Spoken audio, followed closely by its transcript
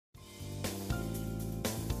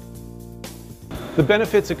The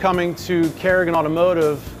benefits of coming to Kerrigan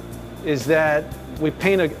Automotive is that we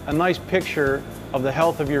paint a nice picture of the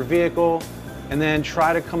health of your vehicle and then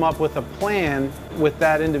try to come up with a plan with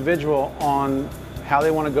that individual on how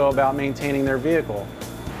they want to go about maintaining their vehicle.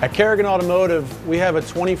 At Kerrigan Automotive, we have a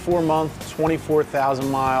 24-month,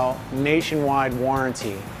 24,000-mile nationwide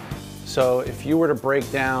warranty. So if you were to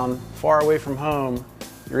break down far away from home,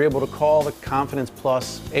 you're able to call the Confidence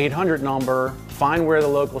Plus 800 number, find where the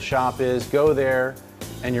local shop is, go there,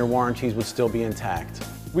 and your warranties would still be intact.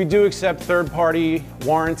 We do accept third-party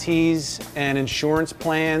warranties and insurance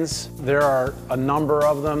plans. There are a number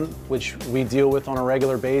of them which we deal with on a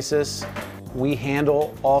regular basis. We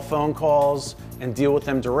handle all phone calls and deal with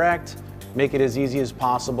them direct, make it as easy as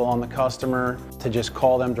possible on the customer to just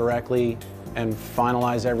call them directly and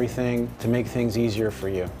finalize everything to make things easier for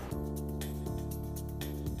you.